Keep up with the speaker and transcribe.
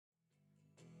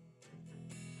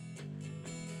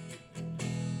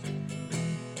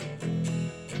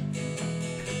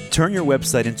Turn your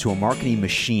website into a marketing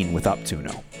machine with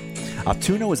Optuno.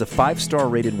 Optuno is a 5-star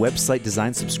rated website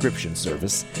design subscription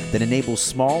service that enables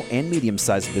small and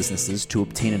medium-sized businesses to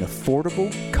obtain an affordable,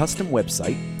 custom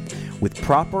website with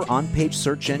proper on-page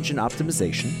search engine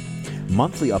optimization,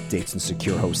 monthly updates and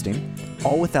secure hosting,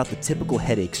 all without the typical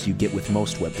headaches you get with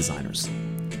most web designers.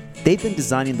 They've been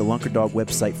designing the Lunkerdog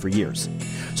website for years,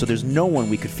 so there's no one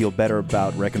we could feel better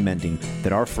about recommending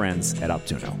than our friends at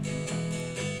Optuno.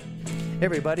 Hey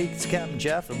everybody, it's Captain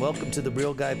Jeff, and welcome to the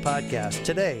Real Guy Podcast.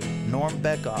 Today, Norm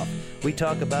Beckoff. We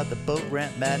talk about the boat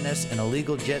rent madness and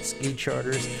illegal jet ski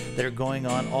charters that are going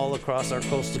on all across our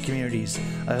coastal communities.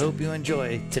 I hope you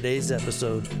enjoy today's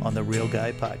episode on the Real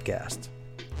Guy Podcast.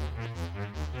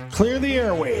 Clear the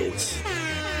airwaves.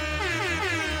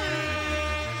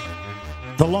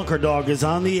 The Lunkerdog is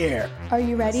on the air. Are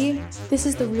you ready? This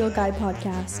is the Real Guy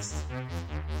Podcast.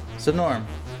 So Norm,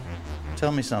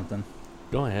 tell me something.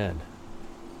 Go ahead.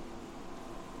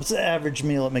 What's the average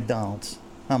meal at McDonald's?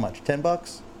 How much?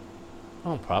 $10?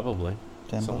 Oh, probably.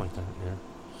 $10. Something like that, yeah.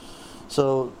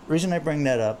 So, the reason I bring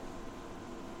that up,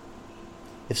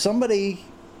 if somebody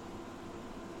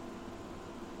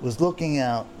was looking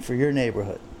out for your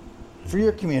neighborhood, for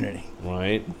your community,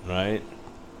 Right. and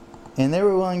they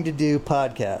were willing to do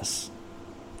podcasts,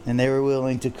 and they were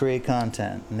willing to create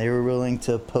content, and they were willing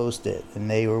to post it, and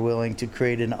they were willing to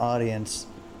create an audience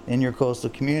in your coastal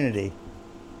community,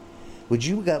 would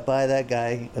you buy that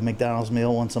guy a McDonald's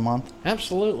meal once a month?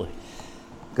 Absolutely.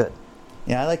 Good.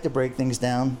 Yeah, I like to break things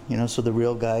down, so the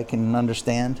real guy can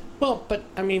understand. Well, but,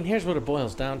 I mean, here's what it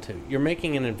boils down to. You're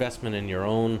making an investment in your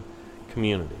own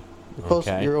community.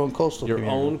 Your own coastal community. Your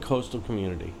own coastal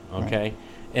community, okay?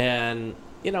 Right. And,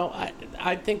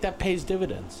 I think that pays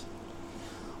dividends.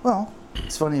 Well,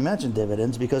 it's funny you mention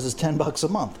dividends because it's $10 a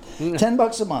month.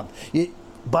 $10 a month. You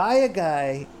buy a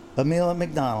guy a meal at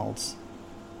McDonald's,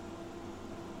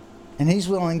 and he's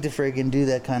willing to friggin' do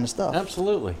that kind of stuff.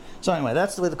 Absolutely. So anyway,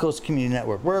 that's the way the Coastal Community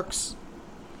Network works.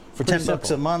 For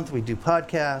 $10 a month, we do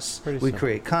podcasts, we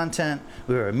create content,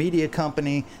 we're a media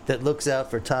company that looks out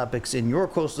for topics in your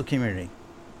coastal community.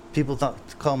 People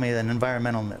call me an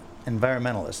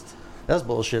environmentalist. That's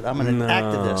bullshit. I'm an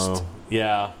activist.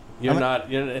 Yeah.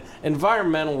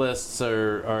 Environmentalists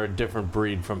are a different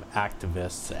breed from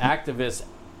activists. Activists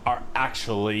are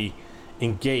actually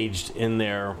engaged in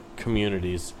their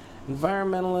communities.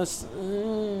 Environmentalists,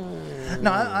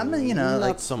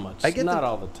 not so much. Not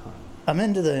all the time. I'm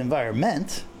into the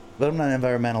environment, but I'm not an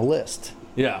environmentalist.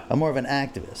 Yeah. I'm more of an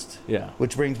activist. Yeah.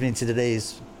 Which brings me to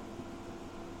today's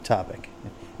topic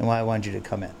and why I wanted you to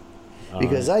come in.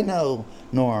 Because I know,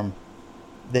 Norm,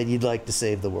 that you'd like to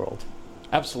save the world.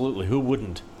 Absolutely. Who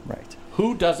wouldn't? Right.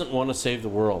 Who doesn't want to save the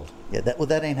world? Yeah,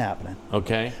 that ain't happening.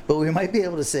 Okay. But we might be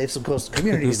able to save some coastal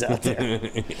communities out there.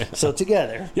 Yeah. So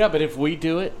together. Yeah, but if we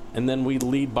do it, and then we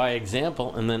lead by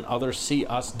example, and then others see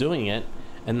us doing it,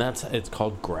 and it's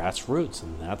called grassroots,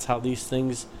 and that's how these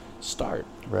things start.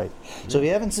 Right. So if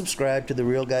you haven't subscribed to the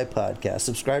Real Guy Podcast,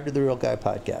 subscribe to the Real Guy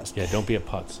Podcast. Yeah, don't be a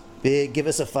putz. Give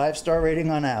us a 5-star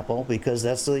rating on Apple, because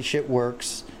that's the way shit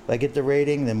works. If I get the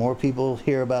rating, then more people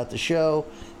hear about the show,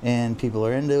 and people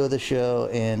are into the show,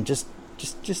 and just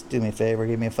do me a favor,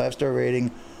 give me a 5-star rating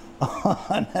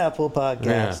on Apple Podcasts.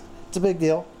 Yeah. It's a big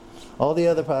deal. All the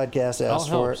other podcasts ask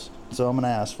for it, so I'm going to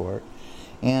ask for it.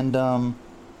 And all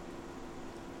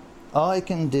I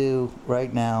can do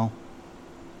right now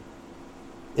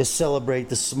is celebrate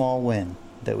the small win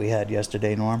that we had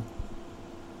yesterday, Norm.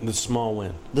 The small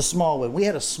win. The small win. We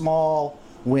had a small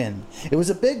win. It was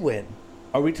a big win.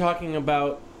 Are we talking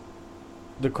about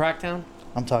the crackdown?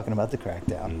 I'm talking about the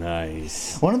crackdown.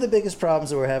 Nice. One of the biggest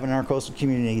problems that we're having in our coastal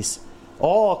communities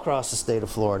all across the state of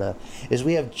Florida is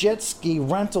we have jet ski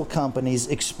rental companies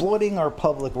exploiting our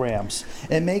public ramps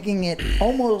and making it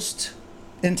almost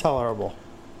intolerable.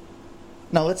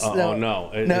 No, it's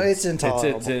intolerable. It's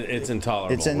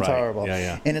intolerable. It's intolerable. Right.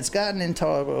 Yeah. And it's gotten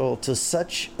intolerable to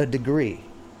such a degree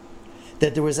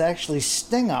that there was actually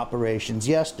sting operations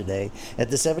yesterday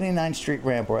at the 79th Street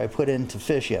ramp where I put in to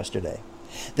fish yesterday.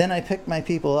 Then I picked my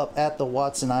people up at the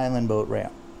Watson Island boat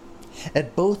ramp.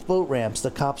 At both boat ramps,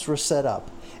 the cops were set up,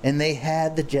 and they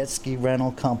had the jet ski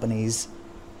rental companies,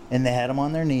 and they had them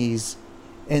on their knees,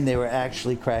 and they were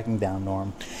actually cracking down,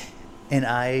 Norm. And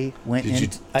I went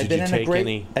I've been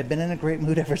in a great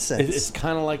mood ever since. It's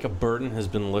kind of like a burden has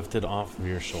been lifted off of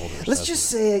your shoulders. Let's just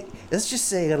say I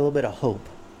got a little bit of hope.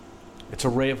 It's a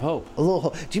ray of hope. A little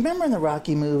hope. Do you remember in the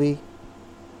Rocky movie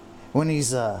when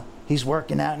he's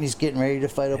working out and he's getting ready to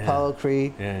fight Apollo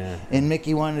Creed? Yeah. And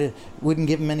Mickey wouldn't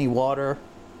give him any water.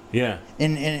 Yeah.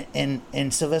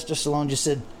 And Sylvester Stallone just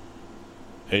said,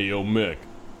 "Hey, yo, Mick,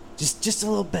 Just a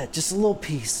little bit, just a little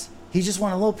piece. He just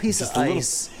wanted a little piece Just of a little-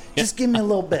 ice. Just give me a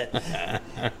little bit.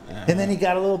 And then he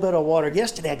got a little bit of water.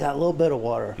 Yesterday I got a little bit of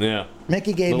water. Yeah.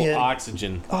 Mickey gave me Little a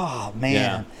oxygen. oh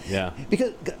man. Yeah.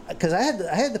 Because I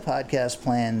had the podcast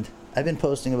planned. I've been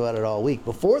posting about it all week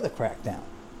before the crackdown.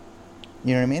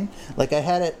 You know what I mean? Like I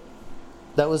had it.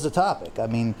 That was the topic. I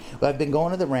mean, I've been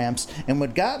going to the ramps, and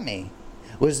what got me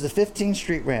was the 15th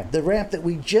Street ramp, the ramp that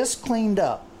we just cleaned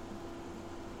up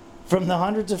from the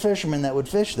hundreds of fishermen that would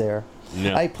fish there.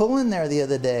 Yeah. I pull in there the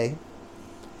other day,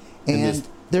 and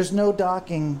there's no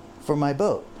docking for my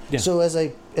boat. Yeah. So as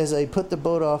I put the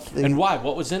boat off, And why?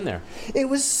 What was in there? it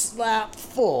was slapped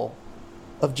full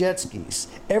of jet skis.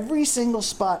 Every single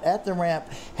spot at the ramp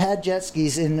had jet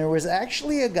skis, and there was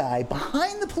actually a guy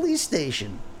behind the police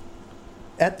station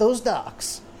at those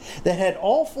docks that had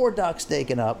all 4 docks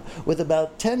taken up with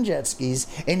about 10 jet skis,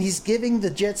 and he's giving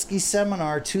the jet ski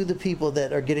seminar to the people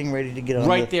that are getting ready to get on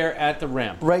Right there at the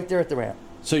ramp. right there at the ramp.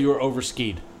 So you were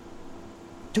overskied.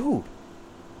 Dude,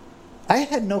 I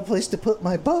had no place to put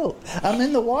my boat. I'm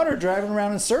in the water driving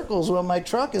around in circles while my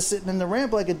truck is sitting in the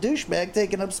ramp like a douchebag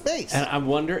taking up space. And I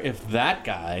wonder if that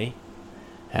guy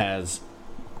has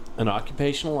an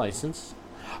occupational license.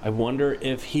 I wonder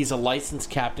if he's a licensed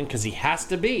captain, because he has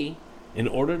to be in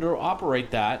order to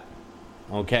operate that.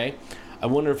 Okay? I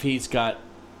wonder if he's,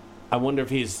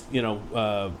 you know,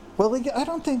 Well, I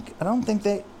don't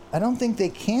think they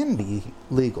can be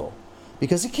legal,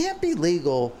 because it can't be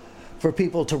legal for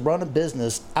people to run a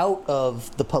business out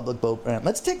of the public boat ramp.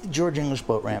 Let's take the George English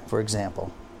boat ramp, for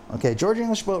example. Okay, George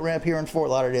English boat ramp here in Fort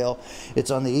Lauderdale. It's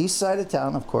on the east side of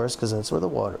town, of course, because that's where the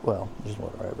water, well, there's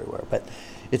water everywhere, but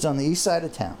it's on the east side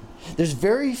of town. There's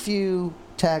very few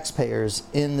taxpayers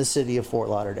in the city of Fort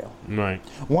Lauderdale. right.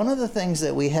 One of the things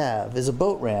that we have is a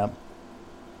boat ramp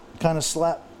kind of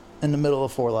slap in the middle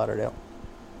of Fort Lauderdale.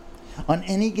 On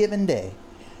any given day,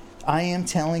 I am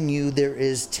telling you, there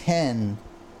is 10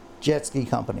 jet ski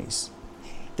companies.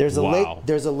 There's a Wow.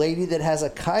 there's a lady that has a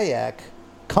kayak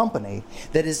company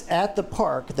that is at the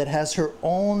park that has her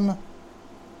own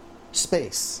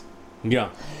space. Yeah.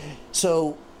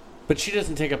 So But she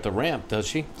doesn't take up the ramp, does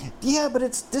she? yeah, but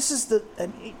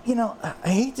you know, I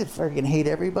hate to freaking hate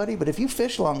everybody, but if you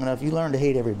fish long enough, you learn to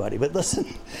hate everybody. But listen,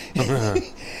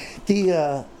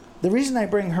 the reason I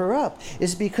bring her up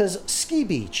is because Ski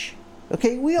Beach.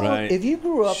 Okay, we all, Right. if you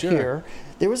grew up Sure. here,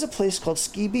 there was a place called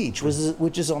Ski Beach,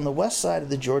 which is on the west side of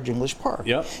the George English Park.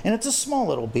 Yep. And it's a small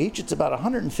little beach. It's about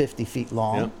 150 feet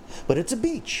long, Yep. but it's a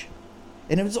beach.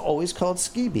 And it was always called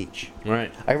Ski Beach.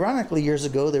 Right. Ironically, years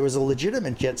ago, there was a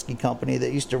legitimate jet ski company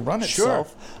that used to run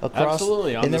itself across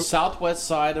Absolutely. On and the they're southwest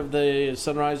side of the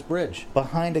Sunrise Bridge.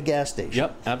 behind a gas station.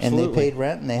 Yep, And absolutely. they paid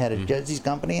rent, and they had a jet ski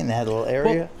company, and they had a little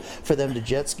area for them to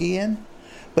jet ski in.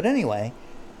 But anyway,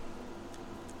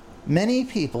 many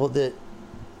people that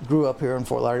grew up here in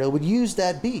Fort Lauderdale would use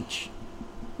that beach.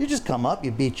 You just come up,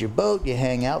 you beach your boat, you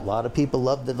hang out. A lot of people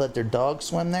love to let their dogs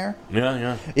swim there.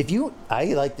 Yeah, yeah. I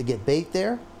like to get bait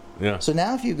there. Yeah. So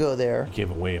now if you go there, You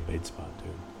gave away a bait spot,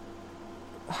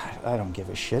 dude. I don't give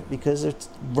a shit because it's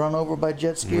run over by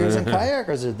jet skiers and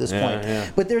kayakers at this point. Yeah.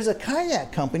 But there's a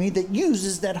kayak company that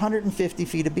uses that 150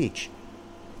 feet of beach.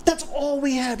 That's all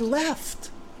we had left.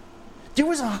 There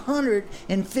was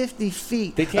 150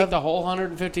 feet. They take the whole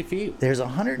 150 feet? There's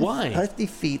 150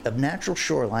 feet of natural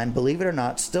shoreline, believe it or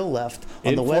not, still left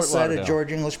on In the west Fort side of Lauderdale.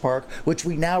 George English Park, which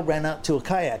we now rent out to a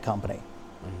kayak company.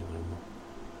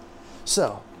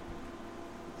 So,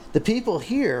 the people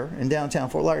here in downtown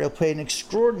Fort Lauderdale pay an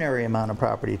extraordinary amount of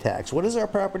property tax. What does our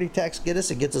property tax get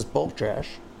us? It gets us bulk trash.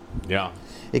 Yeah.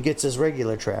 It gets us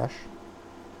regular trash.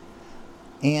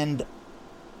 And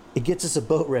it gets us a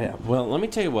boat ramp. Well, let me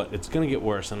tell you what. It's going to get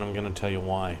worse, and I'm going to tell you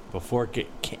why. Before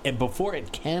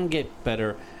it can get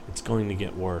better, it's going to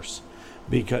get worse.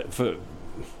 Because for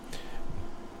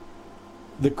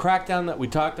the crackdown that we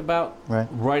talked about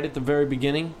right at the very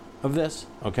beginning of this,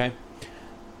 okay,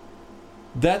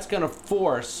 that's going to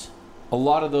force a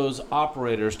lot of those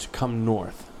operators to come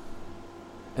north.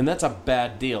 And that's a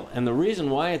bad deal. And the reason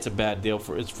why it's a bad deal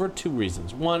is for 2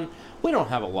 reasons. One, we don't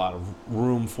have a lot of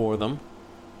room for them.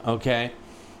 Okay,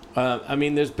 I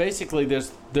mean, there's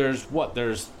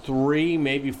 3,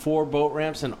 maybe 4 boat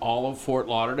ramps in all of Fort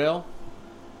Lauderdale.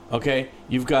 Okay,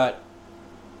 you've got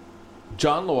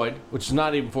John Lloyd, which is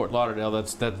not even Fort Lauderdale.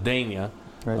 That's Dania.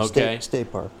 Right, Okay,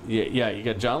 State Park. Yeah. You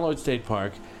got John Lloyd State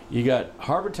Park. You got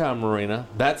Harbortown Marina.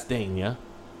 That's Dania.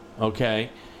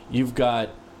 Okay, you've got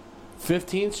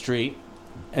 15th Street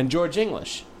and George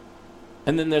English,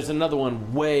 and then there's another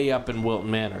one way up in Wilton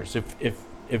Manors.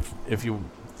 If you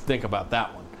think about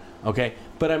that one, okay.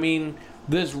 But I mean,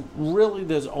 There's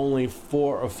only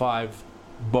 4 or 5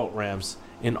 boat ramps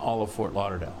in all of Fort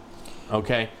Lauderdale.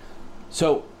 Okay?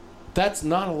 So that's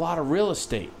not a lot of real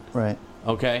estate. Right.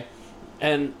 Okay?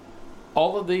 And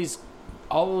all of these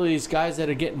guys that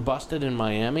are getting busted in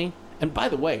Miami, and by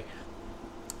the way,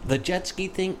 the jet ski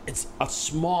thing, it's a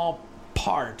small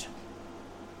part.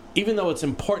 Even though it's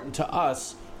important to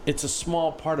us, it's a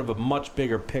small part of a much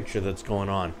bigger picture that's going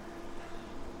on.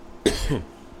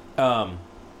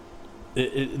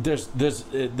 There's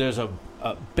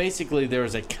basically there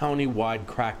is a county-wide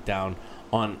crackdown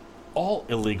on all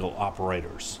illegal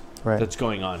operators that's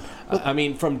going on. I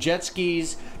mean, from jet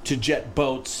skis to jet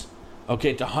boats,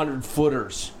 okay, to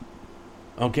 100-footers.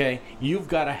 Okay, you've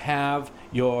got to have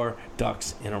your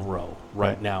ducks in a row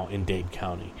right now in Dade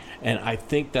County, and I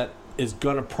think that is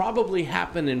going to probably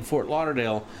happen in Fort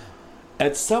Lauderdale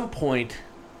at some point.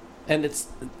 And it's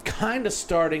kind of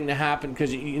starting to happen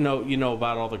because you know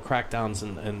about all the crackdowns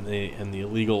and the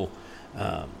illegal,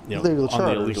 the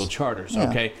illegal charters. Yeah.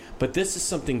 Okay, but this is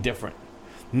something different.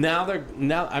 They're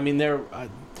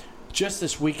just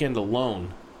this weekend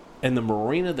alone, and the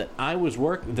marina that I was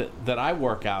that I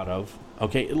work out of.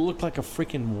 Okay, it looked like a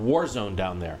freaking war zone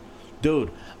down there,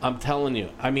 dude. I'm telling you.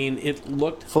 I mean, it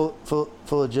looked full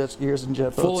of jet skiers and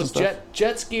jet boats. Full of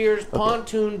jet skiers,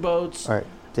 pontoon boats. All right.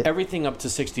 Everything up to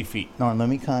 60 feet. Norm, let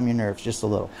me calm your nerves just a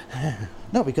little.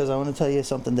 No, because I want to tell you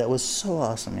something that was so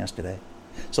awesome yesterday.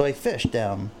 So I fished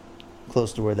down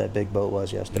close to where that big boat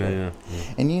was yesterday.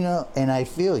 Yeah. And I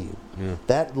feel you. Yeah.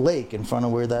 That lake in front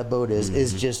of where that boat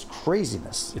is just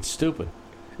craziness. It's stupid.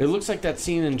 It looks like that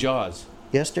scene in Jaws.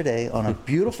 Yesterday, on a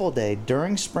beautiful day,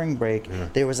 during spring break,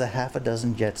 there was a half a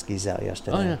dozen jet skis out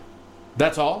yesterday. Oh, yeah.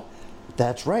 That's all?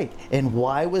 That's right. And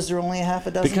why was there only a half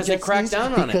a dozen Because they cracked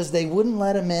down on it. Because they wouldn't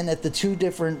let them in at the 2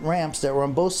 different ramps that were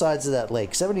on both sides of that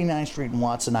lake, 79th Street and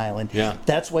Watson Island. Yeah.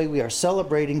 That's why we are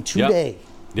celebrating today.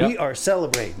 Yep. We are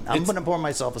celebrating. I'm going to pour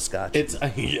myself a scotch.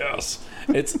 Yes.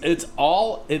 It's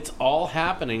all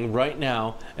happening right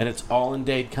now, and it's all in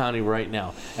Dade County right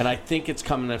now. And I think it's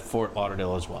coming to Fort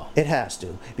Lauderdale as well. It has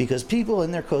to, because people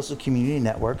in their coastal community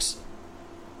networks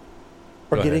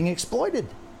are getting exploited.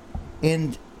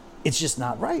 And it's just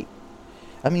not right.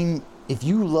 I mean, if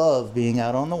you love being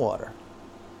out on the water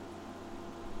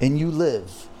and you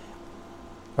live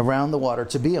around the water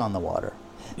to be on the water,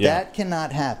 that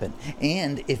cannot happen.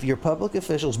 And if your public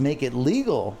officials make it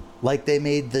legal, like they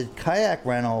made the kayak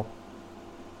rental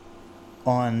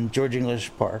on George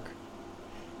English Park,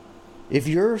 if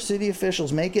your city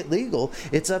officials make it legal,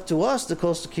 it's up to us, the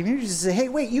coastal communities, to say, hey,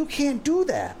 wait, you can't do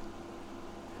that.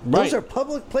 Right. Those are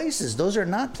public places. Those are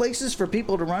not places for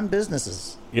people to run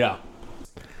businesses. Yeah.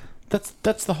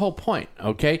 That's the whole point,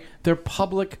 okay? They're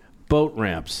public boat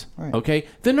ramps, okay?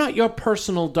 They're not your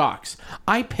personal docks.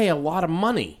 I pay a lot of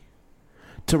money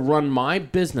to run my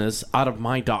business out of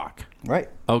my dock. Right.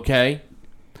 Okay?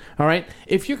 All right?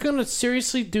 If you're going to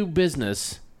seriously do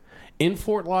business in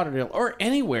Fort Lauderdale, or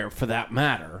anywhere for that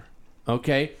matter,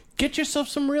 okay, get yourself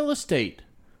some real estate.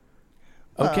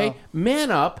 Okay?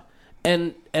 Man up.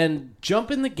 And jump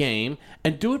in the game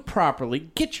and do it properly.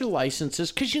 Get your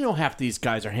licenses, because half these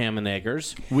guys are ham and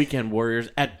eggers, weekend warriors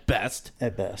at best.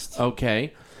 At best.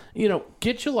 Okay,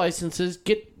 get your licenses.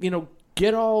 Get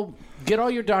all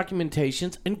your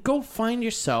documentations, and go find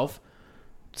yourself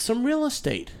some real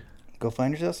estate. Go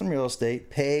find yourself some real estate.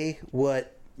 Pay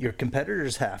what your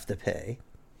competitors have to pay.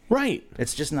 Right.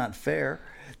 It's just not fair.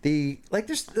 And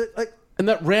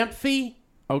that ramp fee.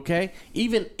 Okay,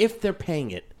 even if they're paying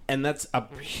it. And that's a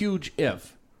huge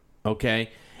if,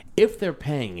 okay? If they're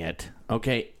paying it,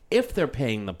 okay? If they're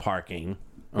paying the parking,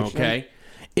 okay?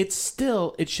 It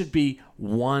should be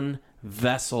 1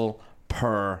 vessel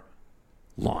per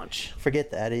launch.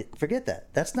 Forget that.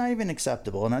 That's not even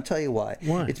acceptable, and I'll tell you why.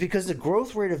 Why? It's because the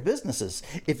growth rate of businesses,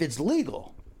 if it's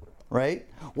legal, right?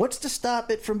 What's to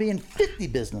stop it from being 50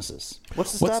 businesses?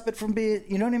 What's to stop it from being,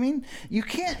 you know what I mean? You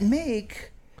can't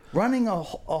make running a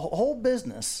whole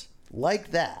business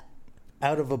like that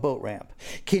out of a boat ramp.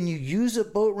 Can you use a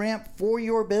boat ramp for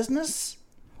your business?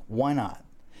 Why not?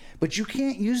 But you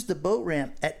can't use the boat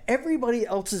ramp at everybody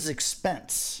else's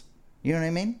expense. You know what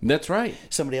I mean? That's right.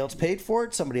 Somebody else paid for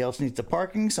it. Somebody else needs the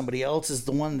parking. Somebody else is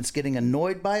the one that's getting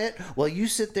annoyed by it. While you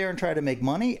sit there and try to make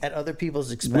money at other people's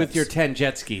expense. With your 10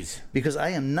 jet skis. Because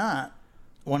I am not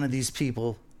one of these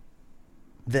people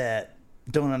that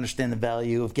don't understand the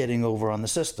value of getting over on the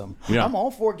system. Yeah. I'm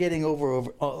all for getting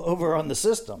over on the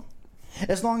system,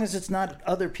 as long as it's not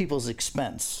other people's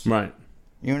expense. Right.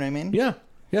 You know what I mean? Yeah.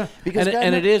 Yeah. Because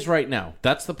it is right now.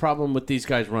 That's the problem with these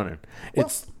guys running.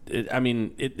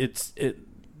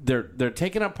 They're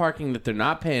taking up parking that they're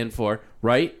not paying for,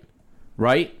 right?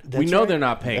 right? We know they're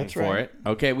not paying That's for right. it.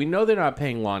 Okay, we know they're not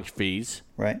paying launch fees.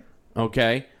 Right.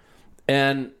 Okay,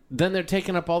 and then they're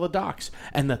taking up all the docks.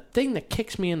 And the thing that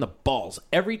kicks me in the balls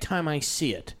every time I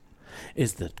see it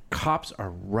is the cops are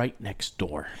right next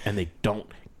door, and they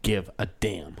don't give a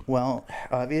damn. Well,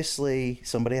 obviously,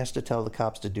 somebody has to tell the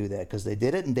cops to do that because they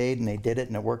did it in Dade and they did it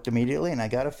and it worked immediately. And I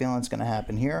got a feeling it's going to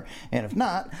happen here. And if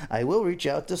not, I will reach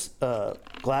out to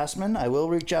Glassman. I will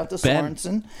reach out to Ben.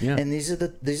 Sorensen. Yeah. And these are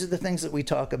the things that we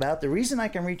talk about. The reason I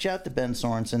can reach out to Ben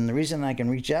Sorensen, the reason I can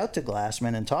reach out to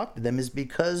Glassman and talk to them is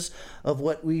because of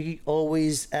what we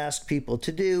always ask people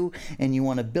to do. And you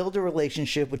want to build a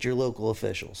relationship with your local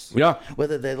officials. Yeah.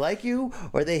 Whether they like you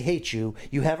or they hate you,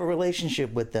 you have a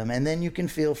relationship with them, and then you can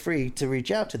feel free to reach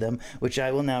out to them, which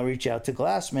I will now reach out to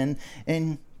Glassman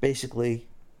and basically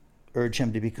urge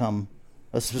him to become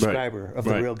a subscriber of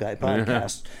the Real Guy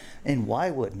podcast. And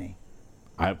why wouldn't he?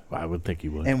 I would think he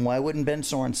would. And why wouldn't Ben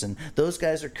Sorensen? Those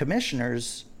guys are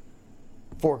commissioners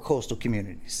for coastal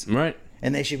communities. Right.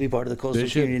 And they should be part of the Coastal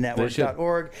Community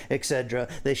Network.org, etc.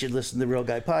 They should listen to the Real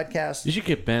Guy podcast. You should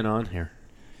get Ben on here.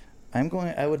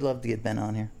 I would love to get Ben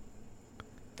on here.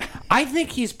 I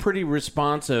think he's pretty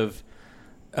responsive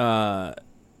as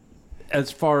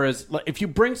far as if you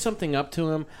bring something up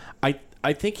to him.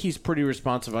 I think he's pretty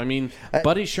responsive. I mean,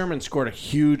 Buddy Sherman scored a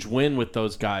huge win with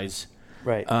those guys.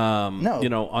 Right. No. You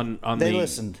know, on they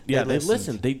listened. Yeah, they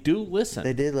listened. They do listen.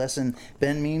 They did listen.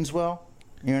 Ben means well.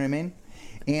 You know what I mean?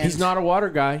 And he's not a water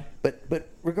guy. But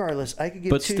regardless, I could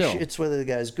give two shits whether the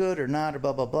guy's good or not or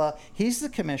blah, blah, blah. He's the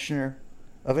commissioner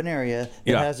of an area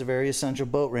that has a very essential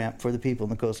boat ramp for the people in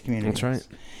the coastal communities. That's right.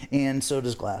 And so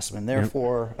does Glassman.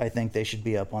 Therefore, I think they should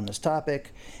be up on this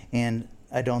topic. And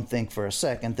I don't think for a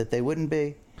second that they wouldn't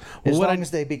be. As long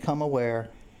as they become aware,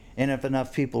 and if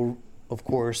enough people, of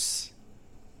course,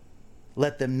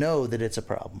 let them know that it's a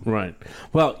problem. Right.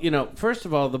 Well, you know, first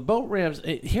of all, the boat ramps,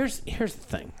 here's the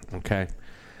thing, okay?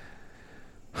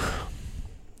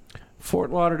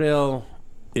 Fort Lauderdale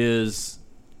is...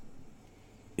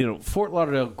 You know, Fort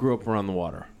Lauderdale grew up around the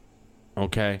water,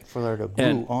 okay? Fort Lauderdale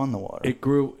grew on the water. It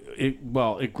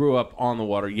grew up on the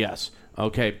water, yes,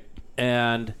 okay?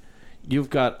 And you've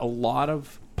got a lot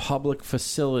of public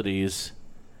facilities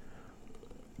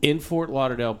in Fort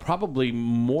Lauderdale, probably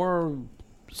more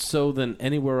so than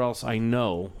anywhere else I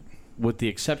know, with the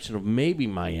exception of maybe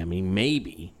Miami,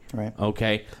 maybe. Right.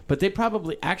 Okay. But they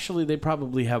probably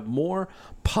have more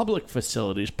public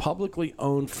facilities, publicly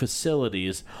owned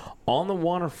facilities on the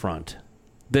waterfront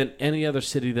than any other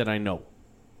city that I know.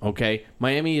 Okay.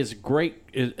 Miami is great.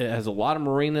 It has a lot of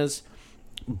marinas,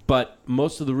 but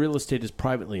most of the real estate is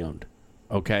privately owned.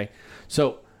 Okay.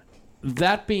 So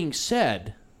that being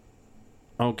said,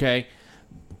 okay,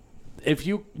 if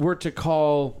you were to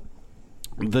call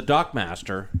the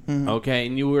dockmaster, okay,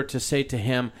 and you were to say to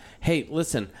him, hey,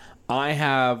 listen, I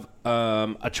have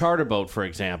a charter boat, for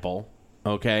example,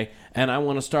 okay, and I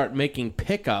want to start making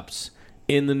pickups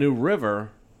in the New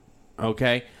River,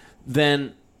 okay,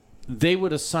 then they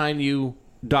would assign you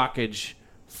dockage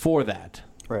for that.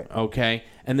 Right. Okay,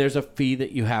 and there's a fee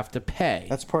that you have to pay.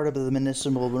 That's part of the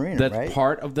municipal marina, That's right?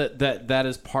 part of that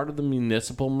is part of the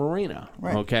municipal marina.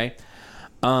 Right. Okay.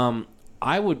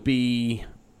 I would be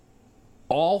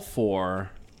all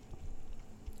for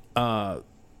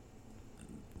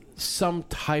some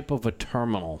type of a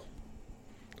terminal.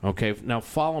 Okay, now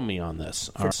follow me on this.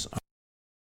 I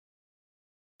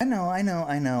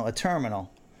know. A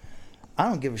terminal. I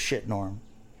don't give a shit, Norm.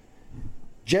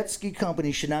 Jet ski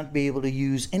companies should not be able to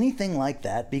use anything like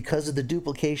that because of the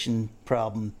duplication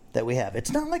problem that we have.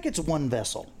 It's not like it's one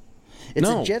vessel. It's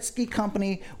a jet ski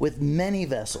company with many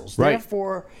vessels. Right.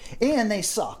 Therefore, and they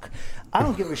suck. I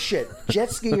don't give a shit. Jet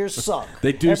skiers suck.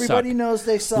 They do suck. Everybody knows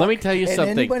they suck. Let me tell you and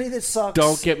something. Anybody that sucks.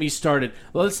 Don't get me started.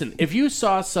 Listen, if you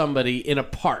saw somebody in a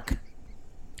park,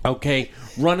 okay,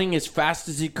 running as fast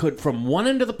as he could from one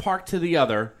end of the park to the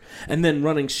other, and then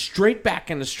running straight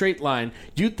back in a straight line,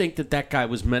 you'd think that guy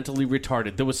was mentally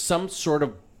retarded. There was some sort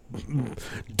of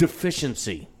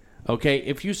deficiency. Okay,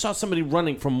 if you saw somebody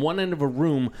running from one end of a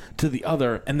room to the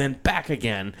other and then back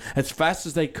again as fast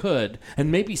as they could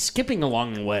and maybe skipping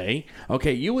along the way,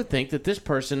 okay, you would think that this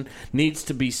person needs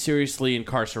to be seriously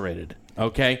incarcerated.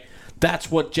 Okay,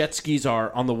 that's what jet skis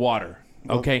are on the water.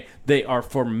 Okay, they are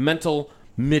for mental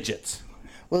midgets.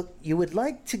 Well, you would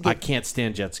like to get... I can't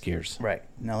stand jet skiers. Right.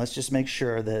 Now, let's just make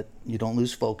sure that you don't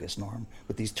lose focus, Norm,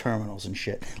 with these terminals and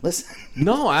shit. Listen.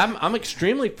 No, I'm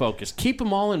extremely focused. Keep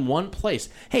them all in one place.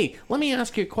 Hey, let me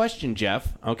ask you a question,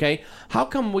 Jeff, okay? How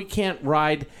come we can't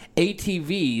ride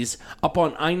ATVs up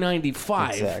on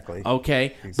I-95? Exactly.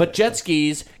 Okay? But jet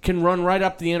skis can run right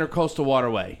up the Intercoastal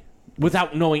Waterway.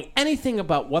 without knowing anything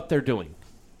about what they're doing.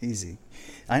 Easy.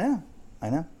 I know.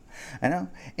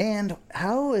 And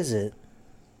how is it,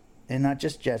 and not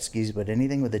just jet skis, but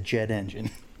anything with a jet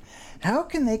engine, how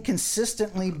can they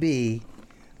consistently be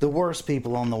the worst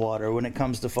people on the water when it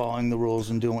comes to following the rules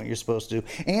and doing what you're supposed to do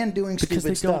and doing because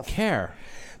stupid stuff? Because they don't care.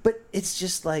 But it's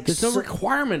just like... There's no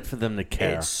requirement for them to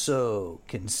care. It's so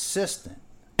consistent.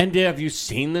 And have you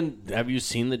seen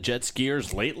the jet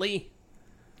skiers lately?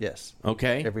 Yes.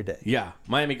 Okay. Every day. Yeah.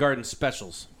 Miami Gardens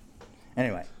specials.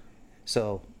 Anyway,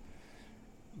 so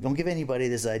don't give anybody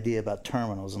this idea about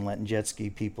terminals and letting jet ski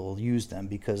people use them,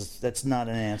 because that's not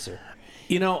an answer.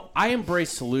 You know, I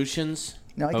embrace solutions.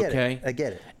 No, I get it. I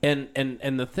get it.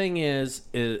 And the thing is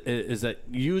that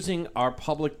using our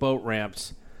public boat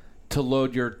ramps to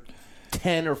load your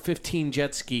 10 or 15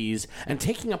 jet skis and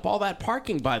taking up all that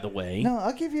parking, by the way. No,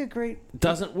 I'll give you a great...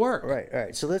 Doesn't work. Right, all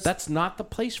right. So that's not the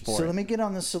place for it. So let me get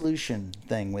on the solution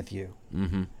thing with you.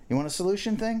 Mm-hmm. You want a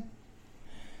solution thing?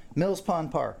 Mills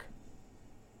Pond Park.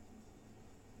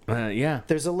 Yeah.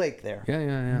 There's a lake there.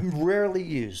 Yeah. Rarely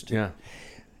used. Yeah.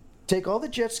 Take all the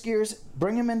jet skiers,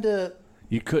 bring them into...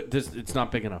 You could... It's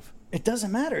not big enough. It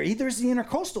doesn't matter. Either it's the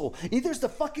intercoastal, either it's the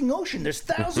fucking ocean. There's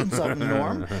thousands of them,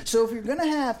 Norm. So if you're going to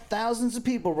have thousands of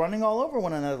people running all over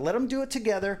one another, let them do it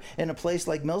together in a place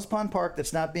like Mills Pond Park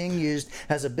that's not being used,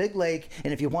 has a big lake,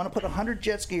 and if you want to put 100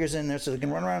 jet skiers in there so they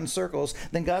can run around in circles,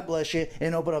 then God bless you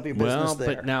and open up your business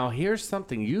there. But now here's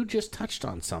something. You just touched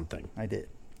on something. I did.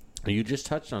 You just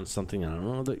touched on something, and I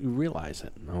don't know that you realize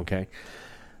it, okay?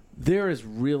 There is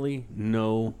really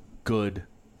no good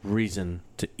reason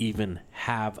to even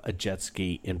have a jet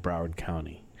ski in Broward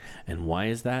County. And why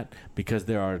is that? Because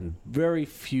there are very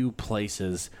few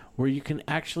places where you can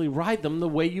actually ride them the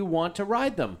way you want to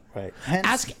ride them. Right.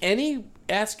 Ask any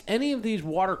of these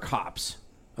water cops,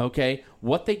 okay,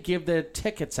 what they give their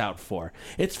tickets out for.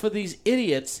 It's for these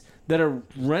idiots that are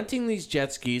renting these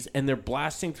jet skis and they're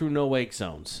blasting through no-wake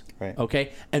zones. Right.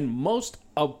 Okay? And most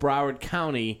of Broward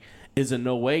County is a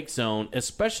no-wake zone,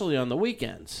 especially on the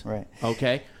weekends. Right.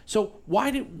 Okay? So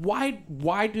why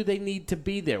do they need to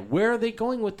be there? Where are they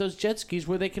going with those jet skis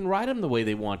where they can ride them the way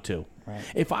they want to? Right.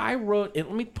 If I wrote, and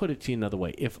let me put it to you another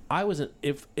way. If I was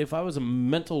a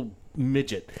mental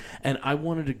midget and I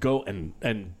wanted to go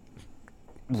and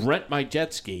rent my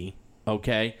jet ski,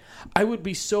 okay, I would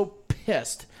be so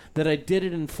pissed that I did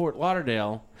it in Fort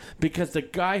Lauderdale because the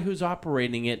guy who's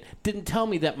operating it didn't tell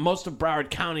me that most of Broward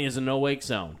County is a no-wake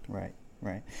zone. Right.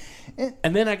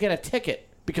 And then I get a ticket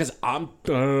because I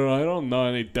don't know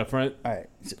any different. All right.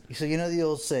 So you know the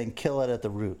old saying, kill it at the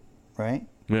root, right?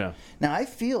 Yeah. Now, I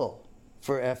feel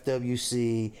for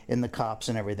FWC and the cops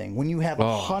and everything. When you have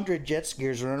 100 jet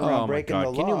skiers running around breaking the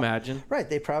law. Can you imagine? Right.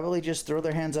 They probably just throw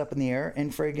their hands up in the air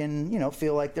and friggin',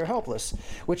 feel like they're helpless,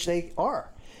 which they are.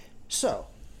 So,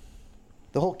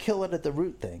 the whole kill it at the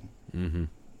root thing. Mm-hmm.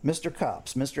 Mr.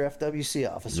 Cops, Mr. FWC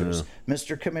officers,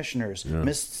 Mr. Commissioners,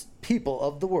 Miss people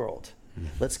of the world.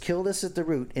 Let's kill this at the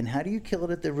root. And how do you kill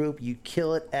it at the root? You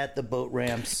kill it at the boat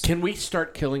ramps. Can we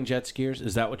start killing jet skiers?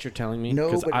 Is that what you're telling me? No,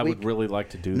 because I would really like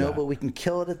to do that. No, but we can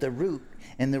kill it at the root.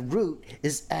 And the root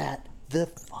is at the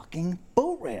fucking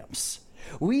boat ramps.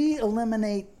 We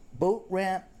eliminate boat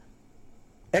ramp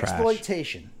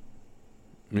exploitation.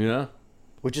 Yeah.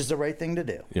 Which is the right thing to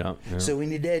do. Yeah. So we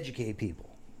need to educate people.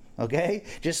 Okay?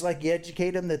 Just like you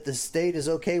educate them that the state is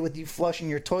okay with you flushing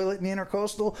your toilet in the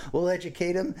intercoastal, we'll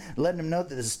educate them, letting them know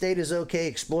that the state is okay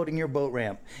exploiting your boat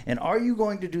ramp. And are you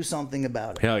going to do something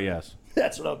about it? Hell yes.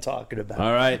 That's what I'm talking about.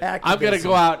 All right. I'm going to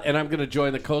go out and I'm going to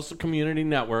join the Coastal Community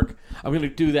Network. I'm going to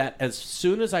do that as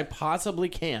soon as I possibly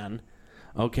can.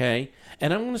 Okay?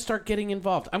 And I'm going to start getting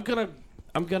involved. I'm going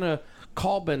to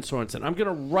call Ben Sorensen. I'm going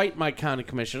to write my county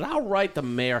commissioner. I'll write the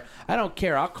mayor. I don't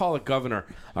care. I'll call the governor.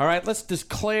 All right, let's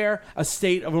declare a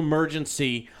state of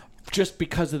emergency just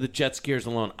because of the jet skiers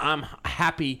alone. I'm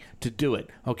happy to do it.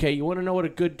 Okay, you want to know what a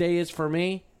good day is for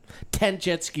me? 10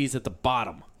 jet skis at the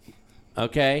bottom.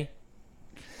 Okay?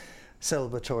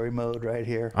 Celebratory mode right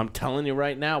here. I'm telling you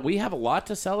right now, we have a lot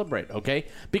to celebrate, okay?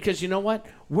 Because you know what?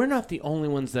 We're not the only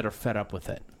ones that are fed up with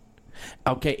it.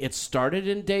 Okay, it started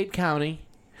in Dade County.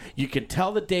 You can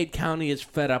tell that Dade County is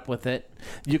fed up with it.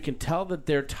 You can tell that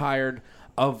they're tired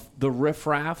of the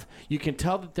riffraff. You can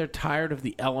tell that they're tired of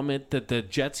the element that the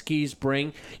jet skis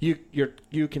bring. You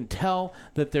can tell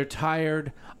that they're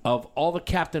tired of all the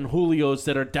Captain Julios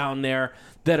that are down there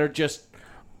that are just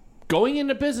going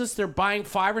into business. They're buying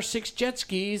 5 or 6 jet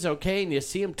skis, okay, and you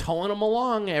see them towing them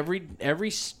along every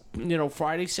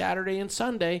Friday, Saturday, and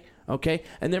Sunday, okay,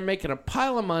 and they're making a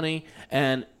pile of money,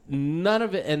 and none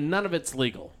of it's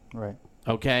legal. Right.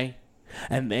 Okay?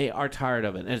 And they are tired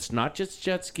of it. And it's not just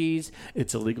jet skis.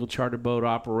 It's illegal charter boat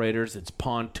operators. It's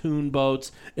pontoon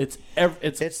boats. It's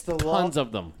the tons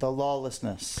of them. The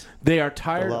lawlessness. They are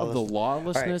tired of the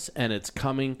lawlessness, right. And it's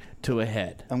coming to a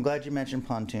head. I'm glad you mentioned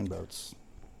pontoon boats.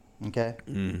 Okay?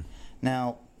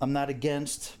 Now, I'm not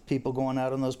against people going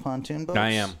out on those pontoon boats.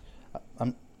 I am.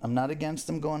 I'm not against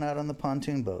them going out on the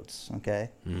pontoon boats,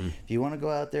 okay? If you want to go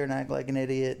out there and act like an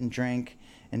idiot and drink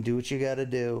and do what you got to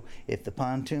do, if the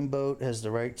pontoon boat has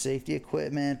the right safety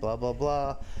equipment, blah, blah,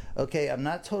 blah, okay, I'm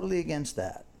not totally against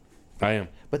that. I am.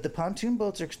 But the pontoon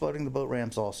boats are exploding the boat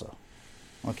ramps also,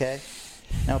 okay?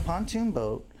 Now, a pontoon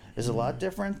boat is a lot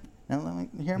different. Now,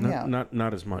 hear me out.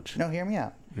 Not as much. No, hear me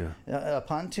out. Yeah. A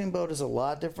pontoon boat is a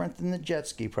lot different than the jet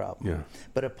ski problem. Yeah.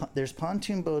 But there's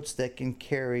pontoon boats that can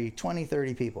carry 20,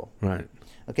 30 people. Right.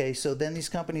 Okay, so then these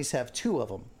companies have 2 of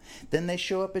them. Then they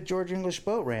show up at George English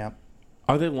Boat Ramp.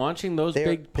 Are they launching those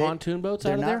big pontoon boats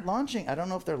out of there? They're not launching. I don't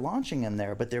know if they're launching them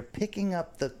there, but they're picking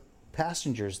up the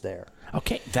passengers there.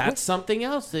 Okay, that's something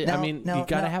else. You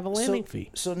got to have a landing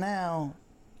fee. So now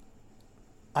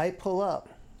I pull up,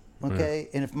 okay,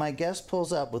 and if my guest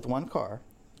pulls up with 1 car,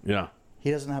 yeah, he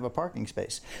doesn't have a parking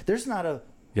space. There's not a...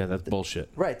 Yeah, that's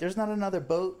bullshit. Right. There's not another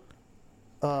boat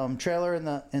trailer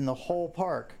in the whole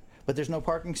park, but there's no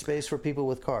parking space for people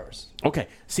with cars. Okay.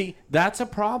 See, that's a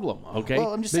problem, okay?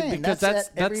 Well, I'm just saying, because that's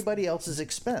at everybody else's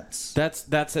expense.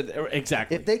 That's it.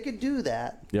 Exactly. If they could do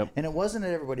that, yep. And it wasn't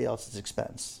at everybody else's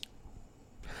expense.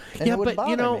 Yeah, but,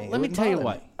 let me tell you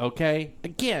what, okay?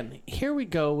 Again, here we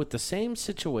go with the same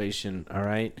situation, all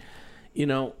right?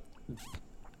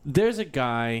 There's a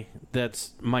guy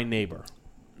that's my neighbor,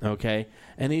 okay?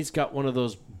 And he's got one of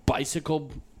those bicycle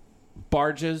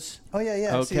barges. Oh,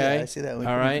 yeah. Okay? I see that. All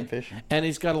right? And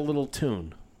he's got a little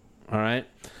tune, all right?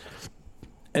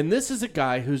 And this is a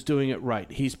guy who's doing it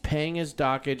right. He's paying his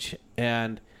dockage,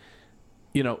 and,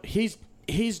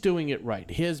 he's doing it right.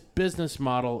 His business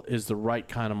model is the right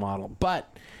kind of model.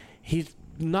 But he's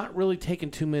not really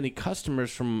taking too many customers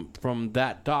from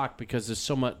that dock because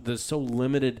there's so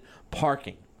limited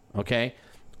parking. Okay,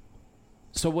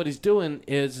 so what he's doing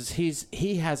is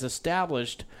he has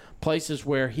established places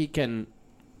where he can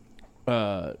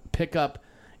pick up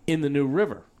in the New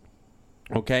River.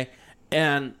 Okay,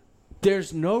 and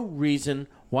there's no reason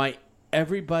why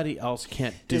everybody else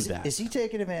can't do that. Is he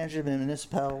taking advantage of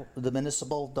the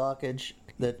municipal dockage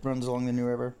that runs along the New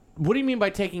River? What do you mean by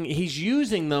taking? He's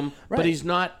using them, right. But he's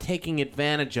not taking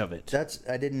advantage of it.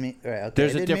 I didn't mean. Right, okay.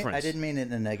 There's a difference. I didn't mean it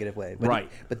in a negative way. But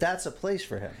right. But that's a place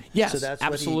for him. Yes, so that's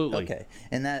absolutely. Okay,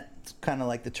 and that's kind of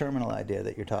like the terminal idea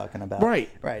that you're talking about. Right.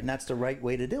 Right, and that's the right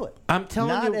way to do it. I'm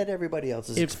telling you, not at everybody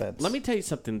else's expense. Let me tell you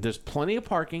something. There's plenty of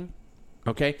parking.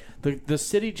 Okay, the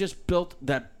city just built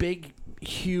that big,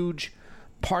 huge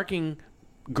parking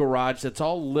garage that's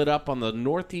all lit up on the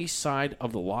northeast side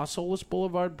of the Los Olas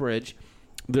Boulevard Bridge.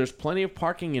 There's plenty of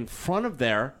parking in front of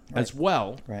there as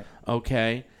well. Right.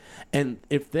 Okay. And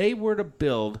if they were to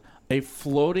build a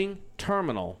floating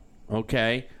terminal,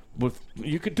 okay,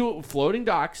 you could do it with floating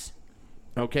docks.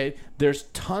 Okay. There's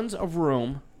tons of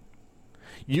room.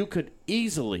 You could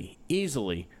easily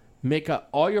make up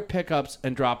all your pickups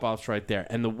and drop-offs right there.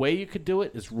 And the way you could do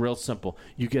it is real simple.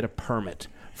 You get a permit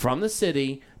from the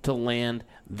city to land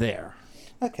there.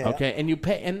 Okay, and you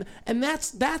pay, and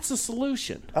that's a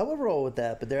solution. I would roll with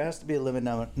that, but there has to be a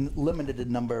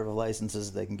limited number of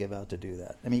licenses they can give out to do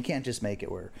that. I mean, you can't just make it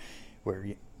where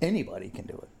anybody can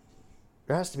do it.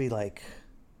 There has to be all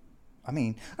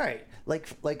right,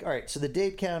 all right. So the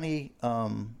Dade County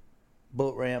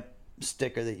boat ramp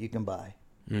sticker that you can buy,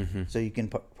 so you can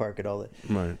park it all that.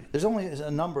 Right. There's only a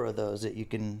number of those that you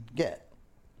can get.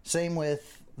 Same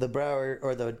with the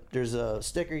Broward, there's a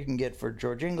sticker you can get for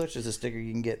George English. There's a sticker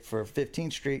you can get for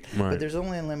 15th Street, right. But there's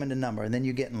only a limited number, and then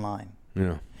you get in line.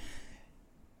 Yeah,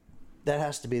 that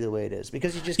has to be the way it is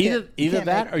because you just either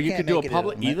that, or you could do a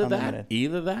public either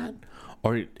that,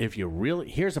 or if you really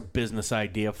here's a business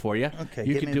idea for you. Okay,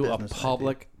 you could do a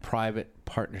public-private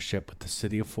partnership with the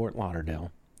city of Fort Lauderdale.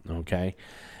 Okay,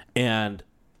 and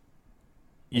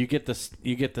you get all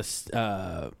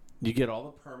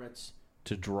the permits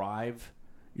to drive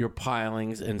your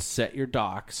pilings and set your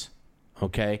docks,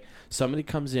 okay? Somebody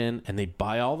comes in and they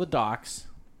buy all the docks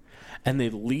and they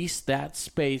lease that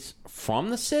space from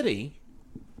the city,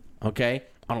 okay,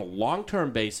 on a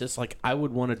long-term basis. Like I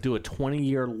would want to do a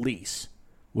 20-year lease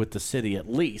with the city at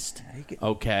least,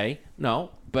 okay?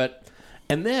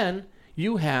 And then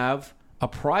you have a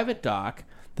private dock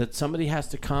that somebody has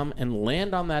to come and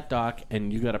land on that dock,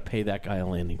 and you got to pay that guy a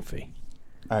landing fee.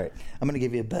 All right, I'm going to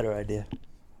give you a better idea.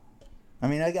 I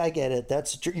mean, I get it.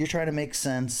 You're trying to make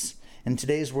sense, In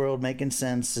today's world, making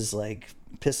sense is like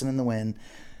pissing in the wind.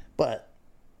 But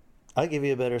I'll give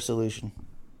you a better solution.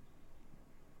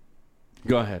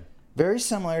 Go ahead. Very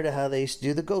similar to how they used to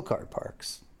do the go-kart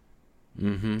parks.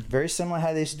 Mm-hmm. Very similar to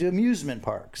how they used to do amusement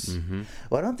parks. Mm-hmm.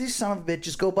 Why don't these son of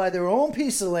bitches go buy their own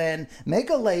piece of land, make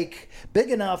a lake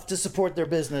big enough to support their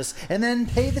business, and then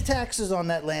pay the taxes on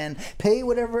that land, pay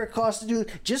whatever it costs to do,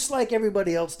 just like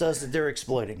everybody else does that they're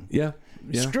exploiting. Yeah.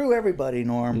 Screw everybody,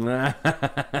 Norm.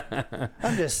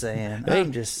 I'm just saying.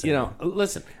 You know,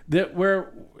 listen,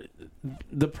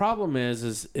 the problem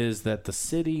is that the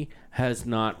city has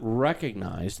not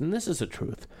recognized, and this is a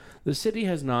truth, the city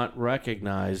has not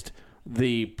recognized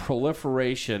the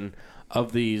proliferation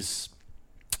of these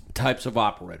types of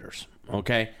operators,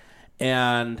 okay?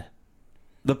 And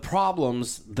the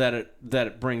problems that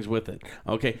it brings with it.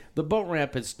 Okay, the boat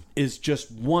ramp is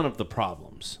just one of the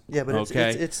problems. Yeah, but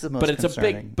okay? it's the most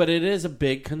concerning. It is a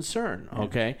big concern.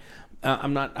 Okay,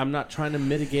 I'm not trying to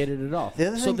mitigate it at all.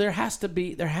 So there has to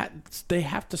be they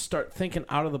have to start thinking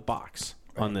out of the box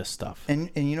on this stuff.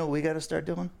 And you know what we got to start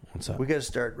doing? What's that? We got to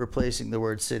start replacing the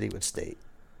word city with state,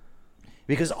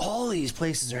 because all these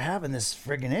places are having this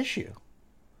friggin' issue.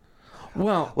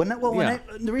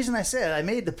 The reason I said I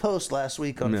made the post last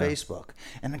week on Facebook,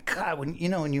 and God,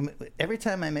 every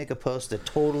time I make a post that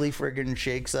totally friggin'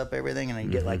 shakes up everything, and I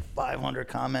get like 500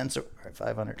 comments or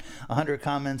 100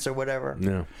 comments or whatever,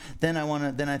 then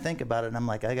I think about it, and I'm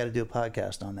like, I got to do a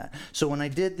podcast on that. So when I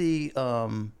did the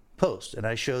post and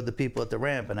I showed the people at the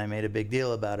ramp and I made a big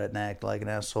deal about it and I act like an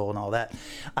asshole and all that,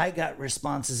 I got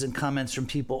responses and comments from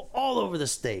people all over the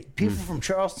state, people from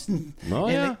Charleston,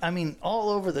 all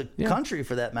over the country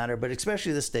for that matter, but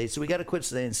especially the state. So we got to quit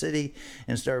saying city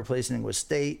and start replacing it with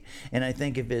state. And I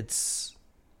think if it's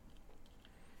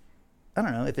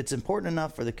important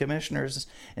enough for the commissioners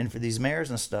and for these mayors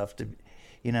and stuff to,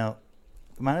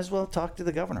 might as well talk to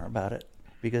the governor about it,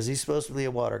 because he's supposed to be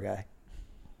a water guy.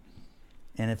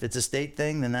 And if it's a state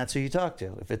thing, then that's who you talk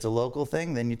to. If it's a local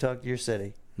thing, then you talk to your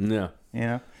city.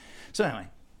 Yeah. So anyway,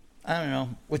 I don't know.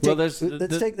 Let's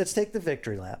take the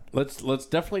victory lap. Let's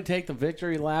definitely take the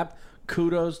victory lap.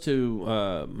 Kudos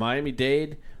to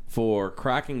Miami-Dade for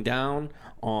cracking down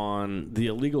on the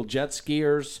illegal jet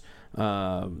skiers,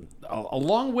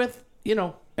 along with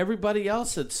everybody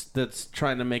else that's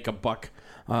trying to make a buck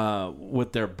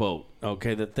with their boat.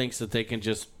 Okay, that thinks that they can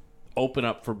just open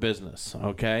up for business.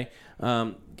 Okay.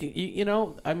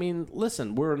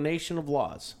 Listen, we're a nation of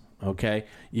laws. Okay.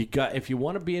 If you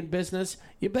want to be in business,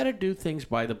 you better do things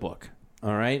by the book.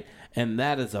 All right. And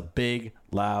that is a big,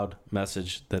 loud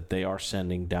message that they are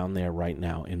sending down there right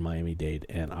now in Miami-Dade.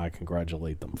 And I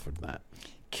congratulate them for that.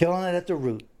 Killing it at the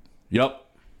root. Yep.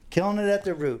 Killing it at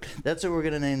the root. That's what we're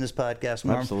going to name this podcast,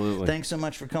 Norm. Absolutely. Thanks so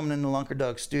much for coming into Lunker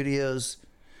Dog Studios.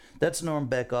 That's Norm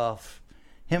Beckoff.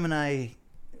 Him and I,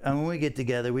 when we get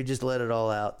together, we just let it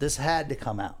all out. This had to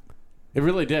come out. It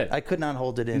really did. I could not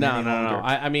hold it in any longer. No.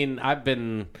 I mean, I've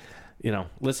been,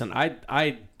 listen,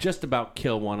 I just about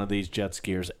kill one of these jet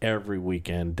skiers every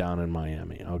weekend down in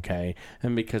Miami, okay?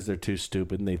 And because they're too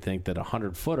stupid and they think that a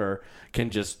 100-footer can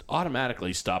just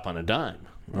automatically stop on a dime,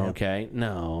 okay? Yep.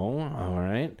 No, all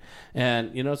right?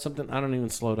 And you know something? I don't even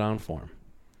slow down for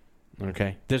them,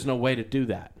 okay? There's no way to do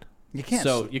that. You can't.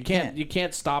 So you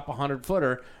can't stop a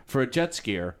 100-footer for a jet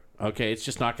skier. Okay, it's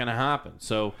just not going to happen.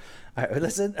 So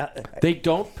listen, they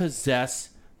don't possess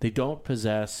the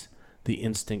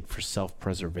instinct for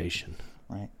self-preservation.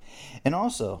 Right. And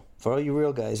also, for all you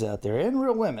real guys out there and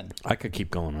real women, I could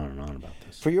keep going on and on about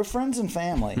this. For your friends and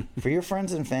family,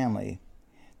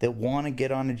 that want to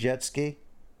get on a jet ski,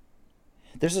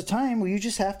 there's a time where you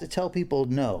just have to tell people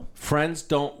no. Friends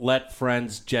don't let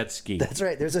friends jet ski. That's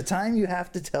right. There's a time you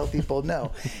have to tell people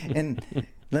no. And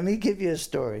let me give you a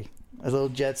story, a little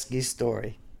jet ski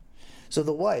story. So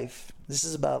the wife, this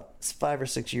is about 5 or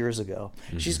 6 years ago,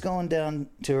 she's going down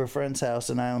to her friend's house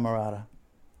in Islamorada,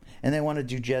 and they want to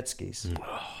do jet skis.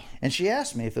 And she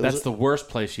asked me if it was... That's the worst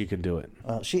place you can do it.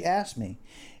 She asked me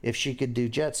if she could do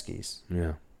jet skis.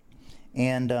 Yeah.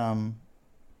 And...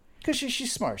 because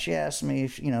she's smart. She asked me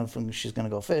if she's going to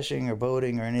go fishing or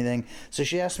boating or anything. So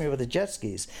she asked me about the jet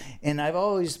skis. And I've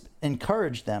always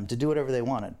encouraged them to do whatever they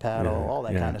wanted, paddle, all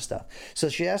that kind of stuff. So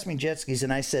she asked me jet skis,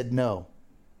 and I said no.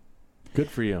 Good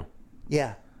for you.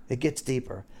 Yeah, it gets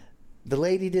deeper. The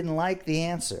lady didn't like the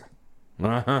answer.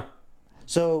 Uh-huh.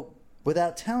 So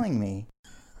without telling me,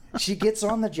 she gets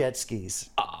on the jet skis.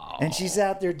 And she's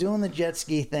out there doing the jet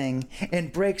ski thing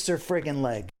and breaks her friggin'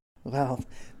 leg. Well,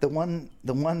 the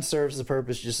one serves the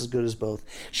purpose just as good as both.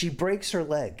 She breaks her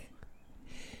leg.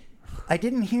 I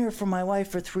didn't hear from my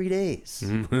wife for 3 days.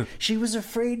 She was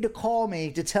afraid to call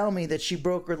me to tell me that she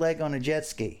broke her leg on a jet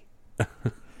ski.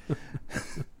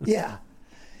 Yeah.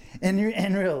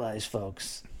 And realize,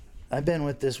 folks, I've been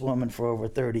with this woman for over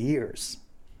 30 years.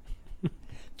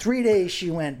 3 days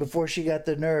she went before she got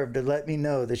the nerve to let me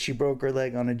know that she broke her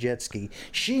leg on a jet ski.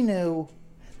 She knew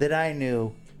that I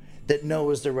knew that no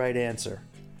was the right answer.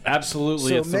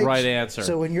 Absolutely, it's the right answer.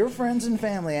 So when your friends and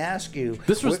family ask you...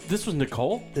 This was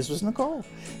Nicole? This was Nicole.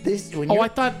 I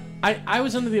thought... I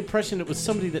was under the impression it was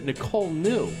somebody that Nicole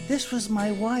knew. This was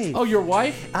my wife. Oh, your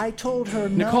wife? I told her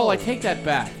no. Nicole, I take that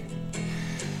back.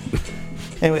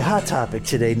 Anyway, hot topic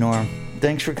today, Norm.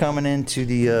 Thanks for coming into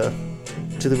the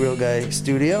Real Guy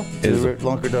studio, to the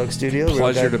Lunker Dog studio,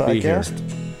 Pleasure Real Guy to be here.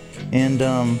 And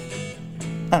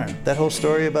I don't know, that whole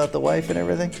story about the wife and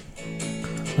everything.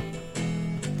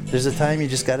 There's a time you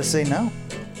just got to say no.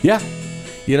 Yeah,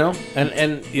 you know,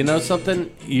 and you know something,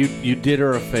 you did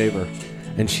her a favor,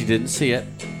 and she didn't see it,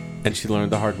 and she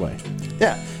learned the hard way.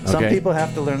 Yeah, some Okay. people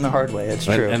have to learn the hard way. It's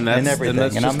true, And that's- everything. and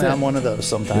that's And just I'm it. one of those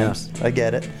sometimes. Yeah. I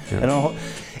get it. Yeah. I don't.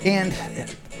 And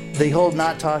the whole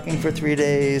not talking for 3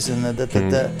 days and there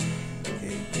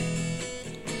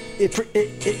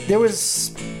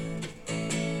was,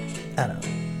 I don't know.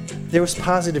 There was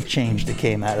positive change that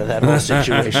came out of that whole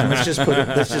situation. Let's just put it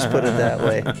that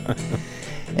way.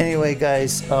 Anyway,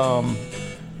 guys,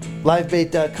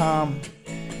 livebait.com.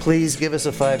 Please give us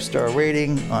a 5-star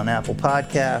rating on Apple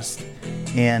Podcast.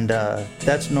 And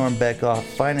that's Norm Beckoff,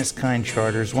 Finest Kind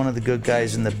Charters, one of the good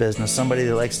guys in the business, somebody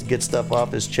that likes to get stuff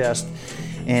off his chest.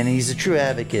 And he's a true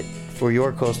advocate for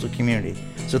your coastal community.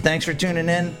 So thanks for tuning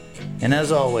in. And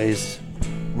as always,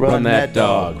 run that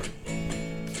dog.